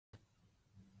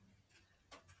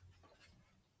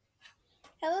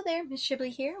Hello there, Ms. Shibley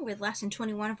here with lesson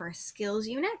 21 of our skills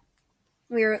unit.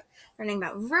 We're learning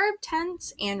about verb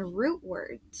tense and root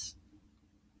words.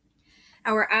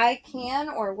 Our I can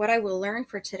or what I will learn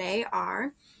for today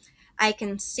are I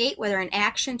can state whether an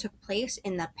action took place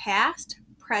in the past,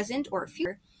 present, or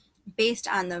future based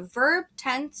on the verb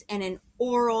tense in an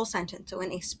oral sentence, so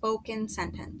in a spoken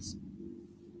sentence.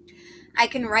 I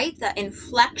can write the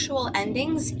inflectual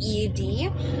endings ed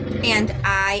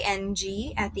and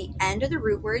ing at the end of the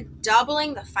root word,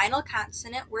 doubling the final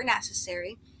consonant where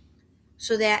necessary.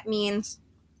 So that means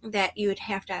that you would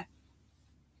have to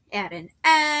add an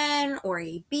N or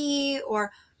a B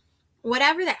or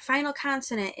whatever that final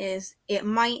consonant is, it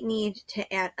might need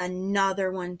to add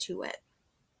another one to it.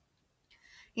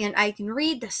 And I can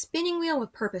read the spinning wheel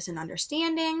with purpose and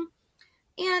understanding,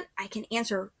 and I can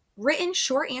answer written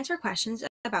short answer questions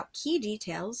about key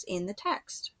details in the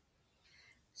text.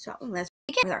 So let's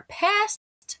begin with our past,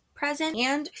 present,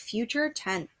 and future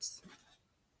tense.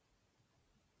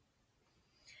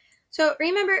 So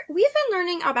remember, we've been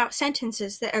learning about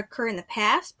sentences that occur in the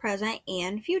past, present,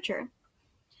 and future.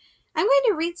 I'm going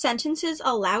to read sentences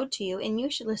aloud to you, and you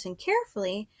should listen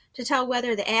carefully to tell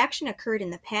whether the action occurred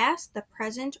in the past, the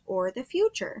present, or the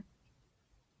future.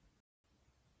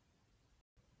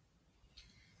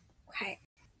 Okay.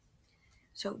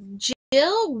 So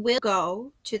Jill will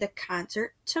go to the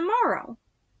concert tomorrow.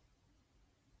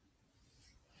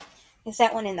 Is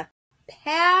that one in the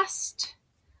past,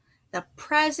 the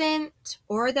present,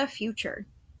 or the future?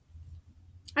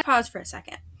 I pause for a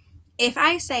second. If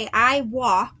I say I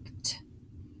walked,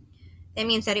 that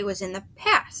means that it was in the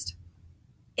past.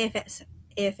 If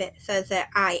it says that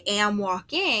I am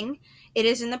walking, it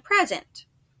is in the present.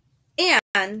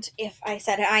 And if I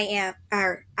said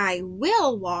I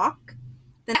will walk,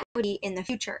 then that would be in the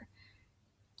future.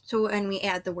 So when we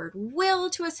add the word will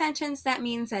to a sentence, that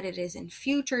means that it is in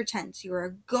future tense. You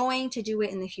are going to do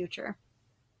it in the future.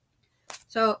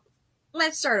 So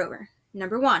let's start over.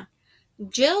 Number 1,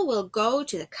 Jill will go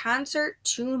to the concert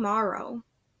tomorrow.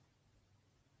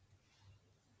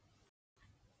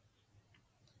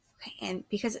 Okay, and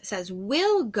because it says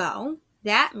will go,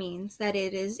 that means that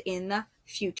it is in the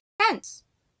future tense.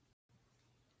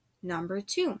 Number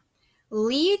 2,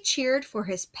 Lee cheered for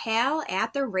his pal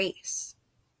at the race.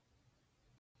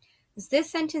 Is this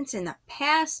sentence in the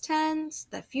past tense,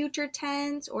 the future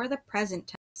tense, or the present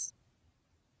tense?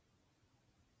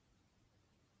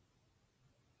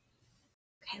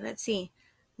 Okay, let's see.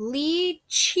 Lee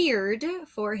cheered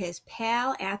for his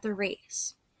pal at the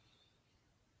race.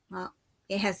 Well,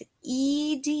 it has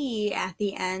ed at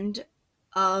the end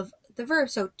of the verb,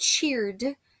 so cheered,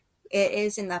 it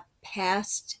is in the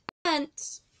past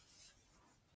tense.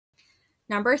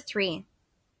 Number 3,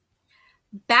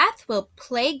 Beth will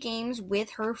play games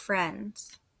with her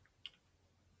friends.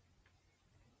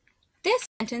 This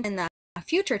sentence in the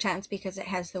future tense because it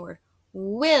has the word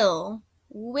will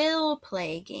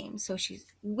play games. So she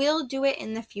will do it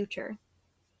in the future.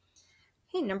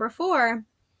 Okay, number 4,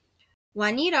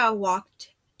 Juanita walked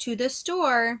to the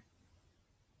store.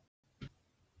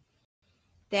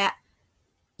 That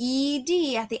ed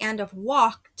at the end of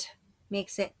walked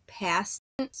makes it past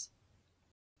tense.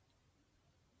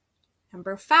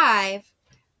 Number 5,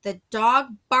 the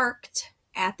dog barked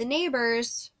at the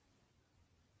neighbors.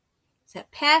 Is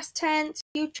that past tense,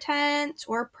 future tense,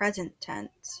 or present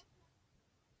tense?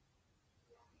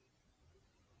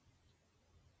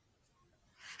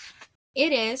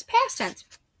 It is past tense.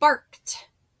 Barked.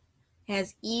 It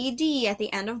has ed at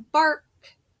the end of bark,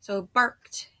 so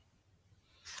barked.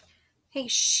 Okay,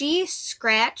 she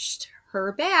scratched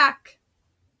her back.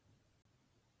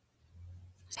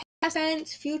 Past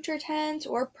tense, future tense,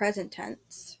 or present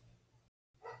tense?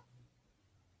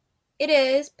 It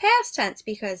is past tense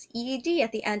because ed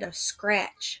at the end of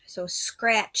scratch, so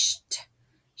scratched.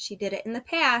 She did it in the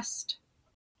past.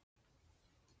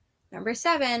 Number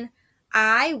 7,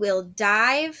 I will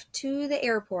dive to the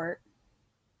airport.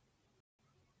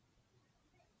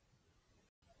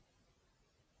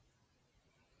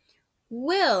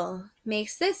 Will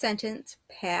makes this sentence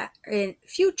in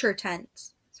future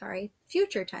tense.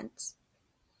 Future tense.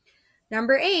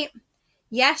 Number 8,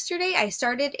 yesterday I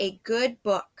started a good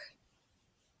book.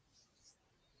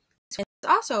 So it's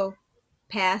also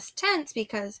past tense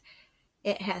because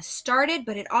it has started,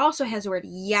 but it also has the word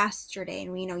yesterday,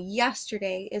 and we know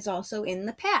yesterday is also in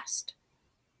the past.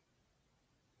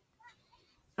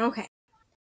 Okay,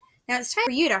 now it's time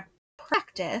for you to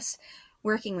practice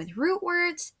working with root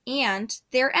words and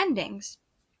their endings.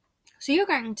 So you're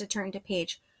going to turn to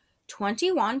page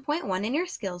 21.1 in your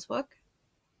skills book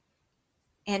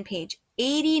and page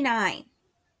 89.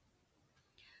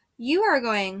 you are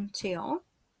going to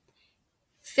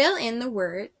fill in the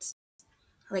words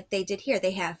like they did here.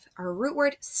 They have our root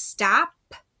word stop,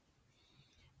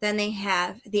 then they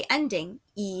have the ending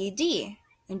ed,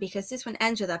 and because this one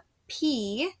ends with a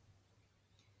P,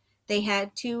 they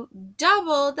had to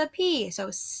double the P,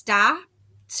 so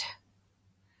stopped,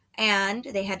 and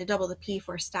they had to double the P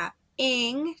for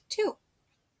stopping too.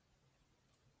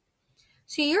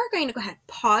 So you're going to go ahead,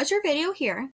 pause your video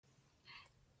here,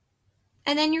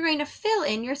 and then you're going to fill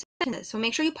in your sentences. So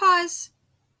make sure you pause.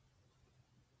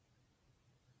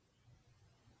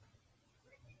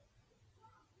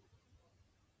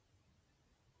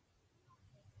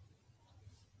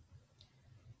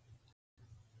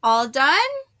 All done?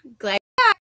 Glad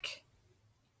you're back.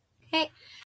 Okay,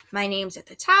 my name's at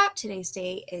the top. Today's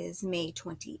date is May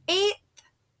 28th.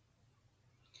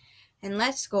 And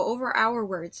let's go over our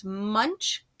words.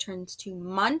 Munch turns to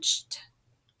munched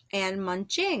and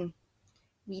munching.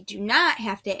 We do not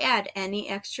have to add any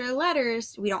extra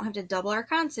letters. We don't have to double our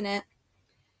consonant.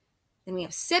 Then we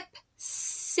have sip,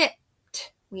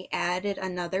 sipped. We added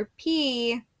another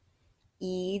P,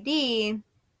 ed.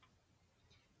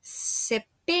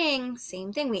 Sipping,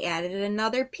 same thing. We added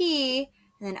another P,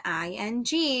 and then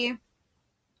ing.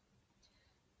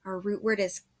 Our root word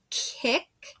is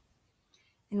kick,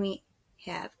 and we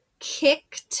have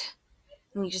kicked,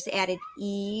 and we just added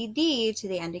ed to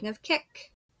the ending of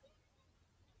kick.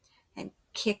 And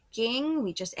kicking,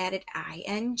 we just added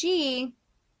ing.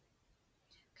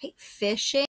 Okay,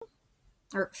 fishing,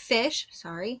 or fish,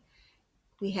 sorry.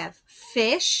 We have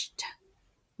fished,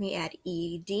 we add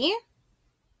ed.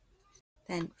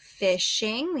 Then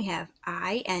fishing, we have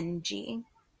ing.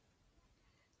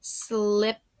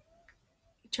 Slip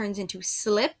turns into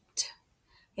slipped.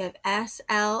 We have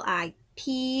SLIPPED,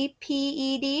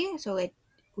 so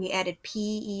we added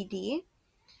PED.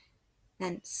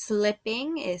 Then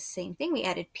slipping is same thing, we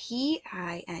added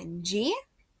PING.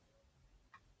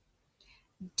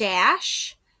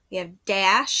 Dash, we have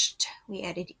dashed, we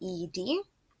added ED.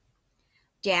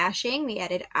 Dashing, we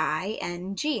added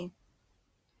ING.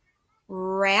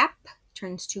 Wrap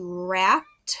turns to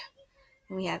wrapped,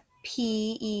 and we have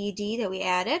PED that we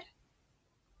added.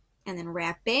 And then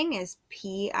wrapping is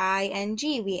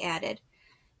PING we added.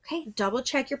 Okay, double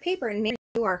check your paper and make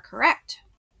sure you are correct.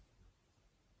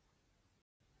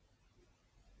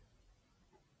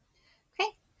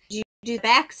 Okay, did you do the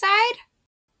back side?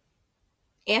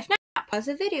 If not, pause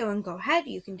the video and go ahead.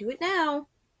 You can do it now.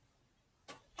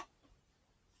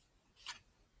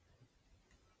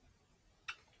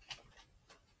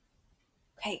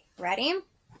 Okay, ready?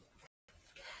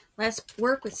 Let's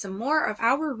work with some more of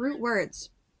our root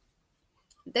words.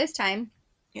 This time,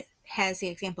 it has the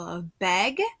example of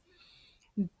beg,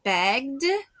 begged,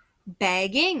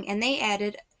 begging, and they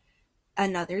added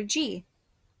another G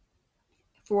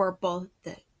for both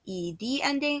the ED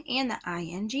ending and the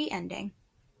ING ending.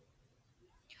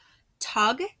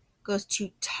 Tug goes to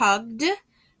tugged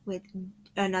with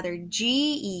another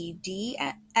GED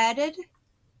added.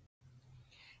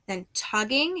 Then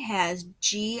tugging has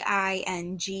GING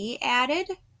added.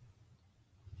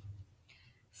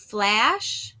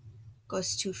 Flash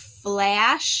goes to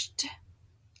flashed.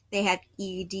 They had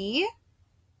ED.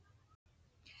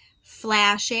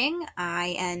 Flashing,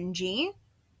 ING.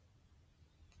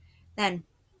 Then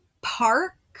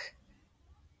park,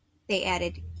 they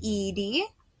added ED.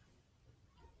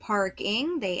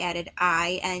 Parking, they added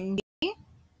ING.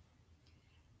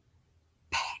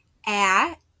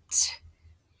 At,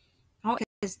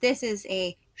 because this is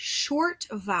a short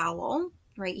vowel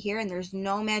right here, and there's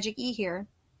no magic E here,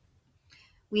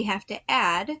 we have to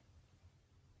add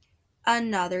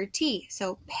another T.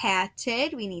 So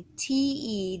patted, we need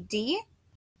TED.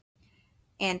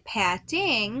 And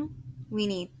patting, we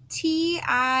need TING.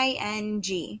 And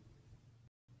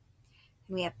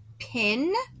we have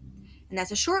pin, and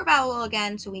that's a short vowel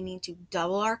again, so we need to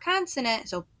double our consonant.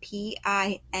 So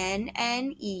PINNED.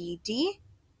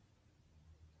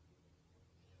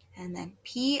 And then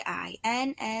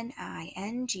PINNING,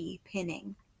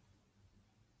 pinning.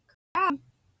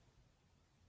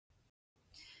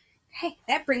 Okay,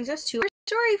 that brings us to our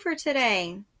story for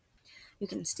today. You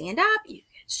can stand up, you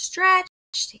can stretch,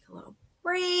 take a little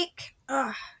break.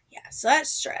 Yes, let's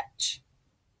stretch.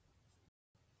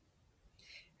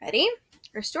 Ready?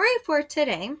 Our story for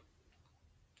today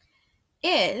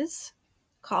is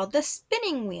called The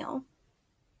Spinning Wheel.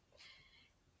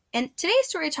 And today's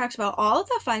story talks about all of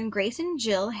the fun Grace and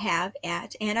Jill have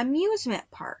at an amusement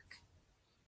park.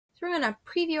 So we're going to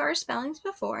preview our spellings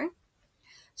before.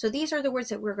 So these are the words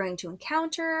that we're going to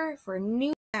encounter for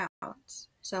new sounds.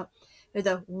 So they're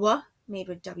the W made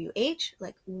with WH,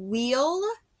 like wheel,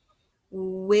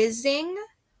 whizzing,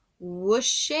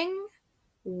 whooshing,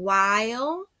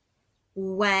 while,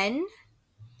 when.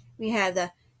 We have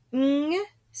the ng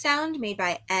sound made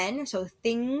by N, so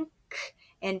think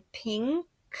and pink.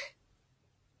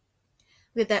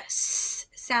 We have the s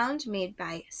sound made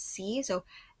by C, so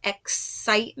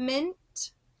excitement.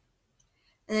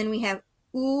 And then we have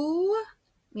oo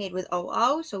made with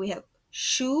OO, so we have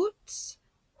shoots,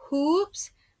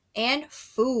 hoops, and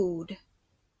food.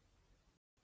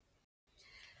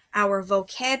 Our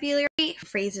vocabulary,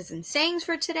 phrases, and sayings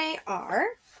for today are: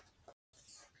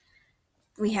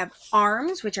 we have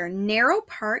arms, which are narrow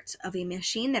parts of a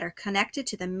machine that are connected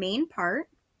to the main part.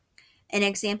 An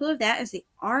example of that is the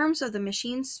arms of the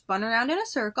machine spun around in a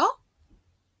circle.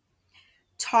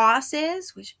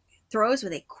 Tosses, which throws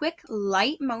with a quick,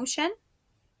 light motion.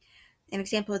 An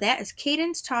example of that is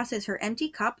Cadence tosses her empty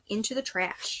cup into the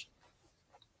trash.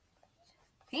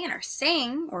 Okay, and our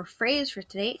saying or phrase for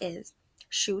today is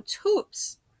shoots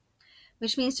hoops,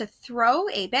 which means to throw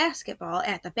a basketball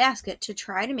at the basket to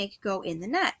try to make it go in the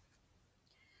net.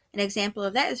 An example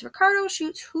of that is Ricardo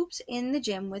shoots hoops in the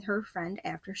gym with her friend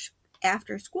after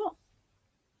school.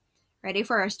 Ready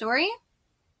for our story?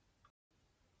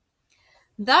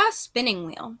 The spinning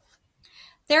wheel.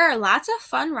 There are lots of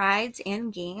fun rides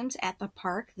and games at the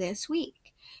park this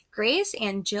week. Grace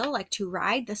and Jill like to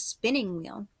ride the spinning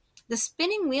wheel. The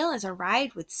spinning wheel is a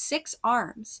ride with 6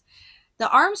 arms. The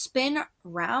arms spin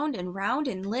round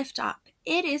and lift up.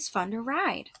 It is fun to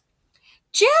ride.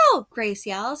 Jill, Grace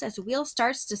yells as the wheel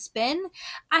starts to spin.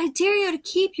 I dare you to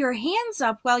keep your hands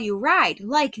up while you ride,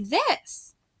 like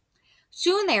this.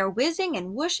 Soon they are whizzing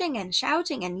and whooshing and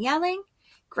shouting and yelling.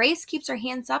 Grace keeps her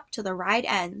hands up till the ride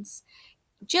ends.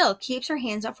 Jill keeps her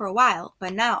hands up for a while,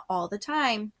 but not all the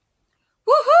time.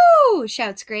 Woohoo!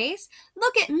 Shouts Grace.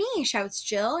 Look at me, shouts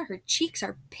Jill. Her cheeks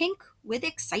are pink with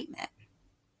excitement.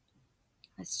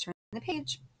 Let's turn the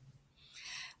page.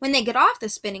 When they get off the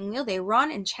spinning wheel, they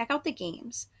run and check out the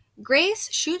games.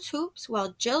 Grace shoots hoops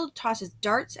while Jill tosses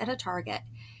darts at a target.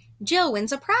 Jill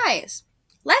wins a prize.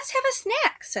 Let's have a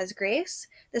snack, says Grace.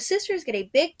 The sisters get a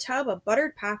big tub of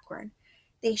buttered popcorn.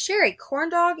 They share a corn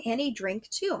dog and a drink,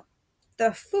 too.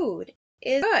 The food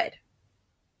is good.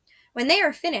 When they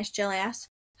are finished, Jill asks,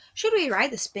 should we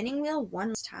ride the spinning wheel one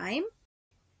last time?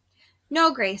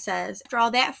 No, Grace says. After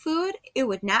all that food, it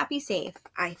would not be safe.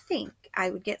 I think I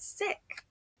would get sick.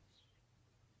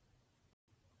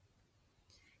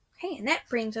 Okay, and that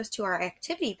brings us to our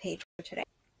activity page for today.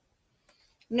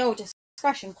 No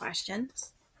discussion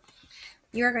questions.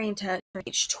 You're going to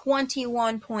page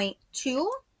 21.2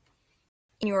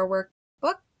 in your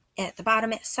workbook. At the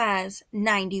bottom it says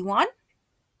 91. I'm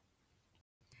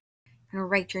going to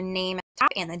write your name at the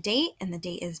top and the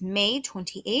date is May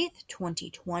 28th,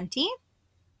 2020.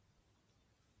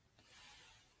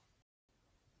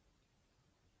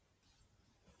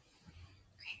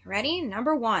 Okay, ready?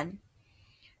 Number 1.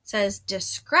 It says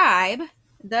describe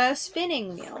the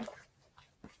spinning wheel.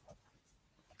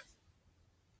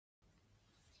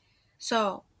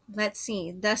 So, let's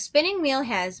see. The spinning wheel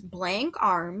has blank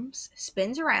arms,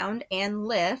 spins around, and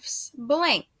lifts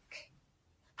blank.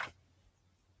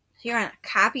 So you're going to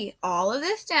copy all of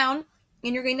this down,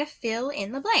 and you're going to fill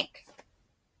in the blank.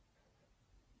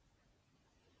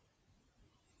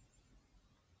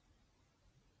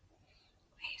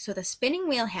 Okay, so the spinning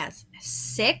wheel has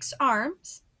 6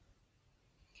 arms,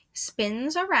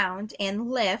 spins around, and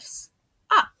lifts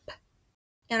up.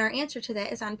 And our answer to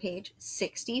that is on page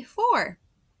 64.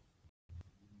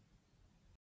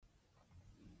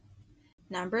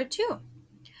 Number 2.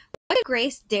 What did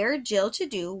Grace dare Jill to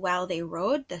do while they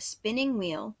rode the spinning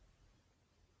wheel?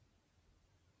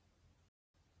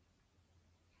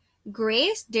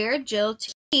 Grace dared Jill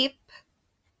to keep.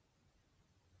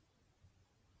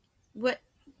 What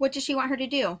does she want her to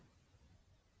do?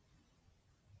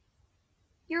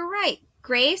 You're right.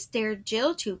 Grace dared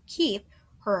Jill to keep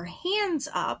her hands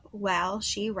up while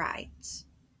she rides.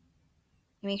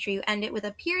 Make sure you end it with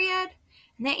a period.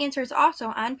 And that answer is also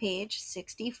on page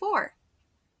 64.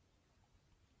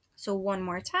 So one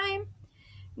more time.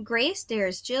 Grace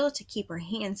dares Jill to keep her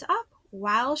hands up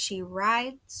while she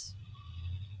rides.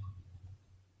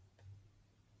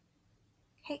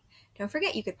 Okay, don't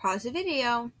forget you could pause the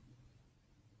video.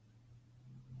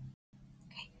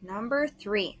 Okay, number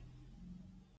 3.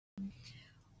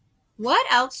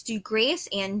 What else do Grace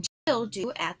and Jill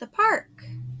do at the park?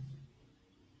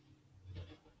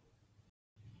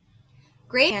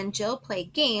 Grace and Jill play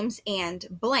games and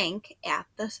blank at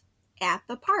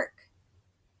the park.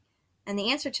 And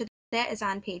the answer to that is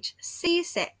on page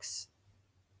C6.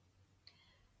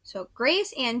 So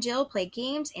Grace and Jill play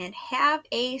games and have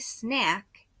a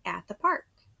snack at the park.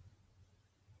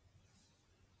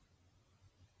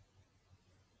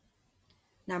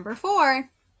 Number 4.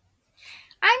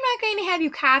 I'm not going to have you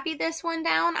copy this one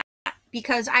down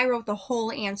because I wrote the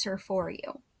whole answer for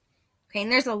you. Okay,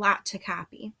 and there's a lot to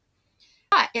copy.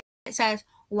 But it says,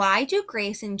 why do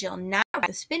Grace and Jill not ride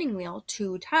the spinning wheel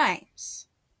 2 times?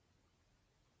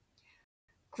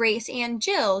 Grace and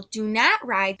Jill do not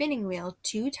ride the spinning wheel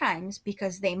 2 times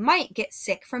because they might get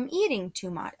sick from eating too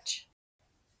much.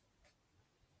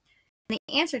 And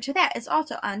the answer to that is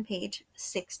also on page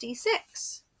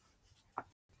 66.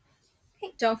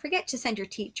 Okay, don't forget to send your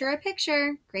teacher a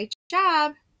picture. Great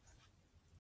job!